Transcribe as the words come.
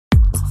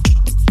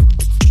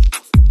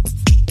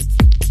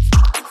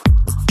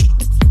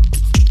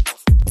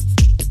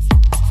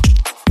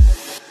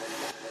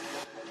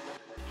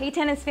Hey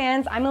tennis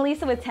fans, I'm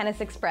Elisa with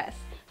Tennis Express.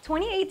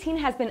 2018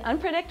 has been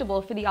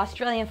unpredictable for the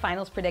Australian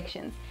finals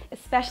predictions,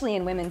 especially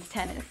in women's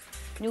tennis.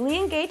 Newly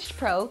engaged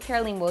pro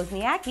Caroline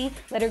Wozniacki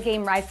let her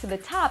game rise to the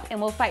top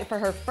and will fight for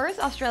her first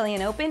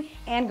Australian Open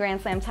and Grand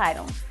Slam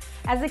title.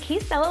 As a key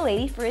Stella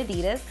lady for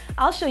Adidas,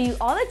 I'll show you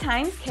all the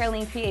times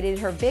Caroline created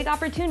her big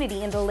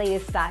opportunity in the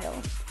latest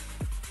styles.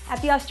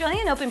 At the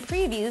Australian Open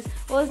previews,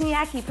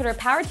 Wozniacki put her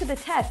power to the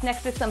test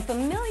next to some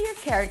familiar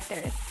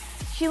characters.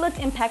 She looked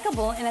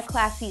impeccable in a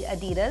classy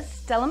Adidas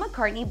Stella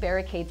McCartney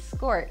barricade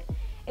skirt.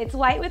 It's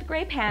white with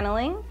gray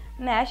paneling,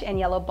 mesh, and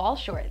yellow ball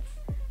shorts.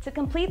 To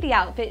complete the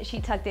outfit, she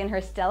tucked in her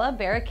Stella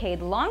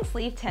barricade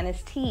long-sleeve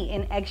tennis tee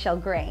in eggshell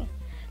gray.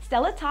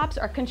 Stella tops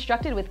are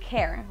constructed with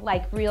care,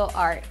 like real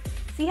art.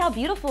 See how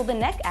beautiful the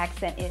neck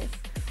accent is.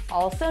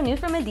 Also new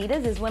from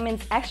Adidas is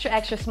women's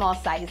extra small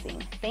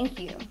sizing. Thank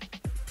you.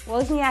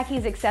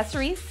 Wozniacki's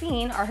accessories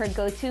seen are her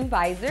go-to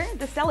visor,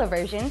 the Stella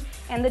version,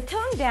 and the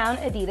toned-down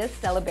Adidas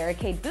Stella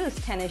Barricade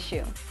Boost tennis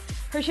shoe.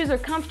 Her shoes are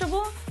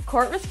comfortable,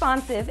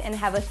 court-responsive, and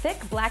have a thick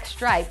black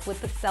stripe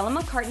with the Stella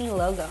McCartney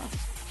logo.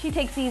 She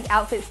takes these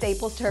outfit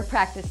staples to her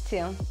practice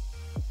too.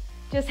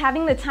 Just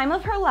having the time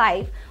of her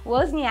life,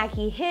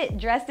 Wozniacki hit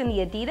dressed in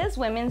the Adidas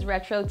women's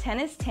retro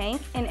tennis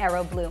tank in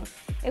Aero Blue.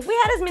 If we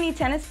had as many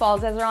tennis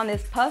balls as are on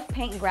this puff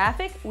paint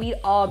graphic, we'd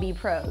all be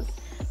pros.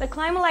 The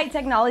Climalite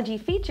technology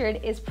featured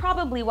is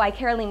probably why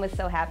Caroline was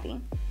so happy.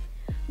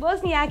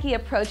 Wozniacki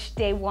approached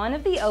day one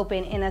of the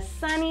Open in a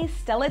sunny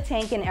Stella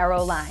tank and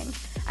Aero lime.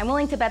 I'm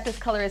willing to bet this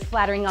color is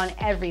flattering on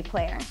every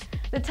player.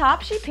 The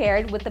top she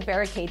paired with the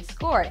barricade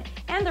skirt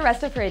and the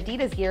rest of her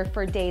Adidas gear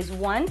for days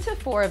 1 to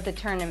 4 of the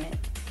tournament.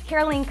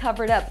 Caroline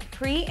covered up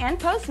pre- and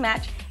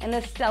post-match in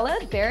the Stella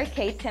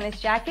barricade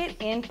tennis jacket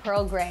in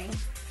pearl gray.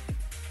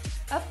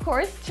 Of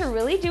course, to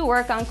really do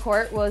work on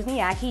court,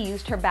 Wozniacki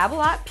used her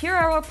Babolat Pure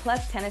Aero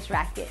Plus tennis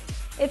racket.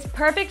 It's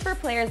perfect for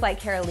players like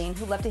Caroline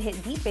who love to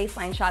hit deep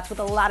baseline shots with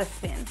a lot of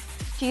spin.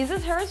 She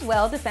uses hers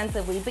well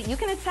defensively, but you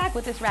can attack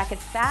with this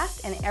racket's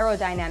fast and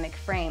aerodynamic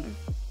frame.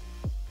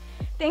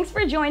 Thanks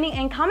for joining,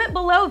 and comment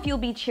below if you'll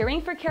be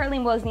cheering for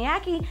Caroline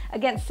Wozniacki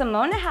against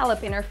Simona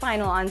Halep in her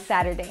final on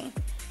Saturday.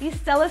 These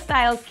Stella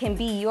styles can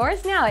be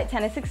yours now at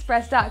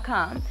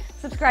tennisexpress.com.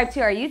 Subscribe to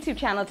our YouTube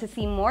channel to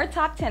see more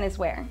top tennis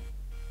wear.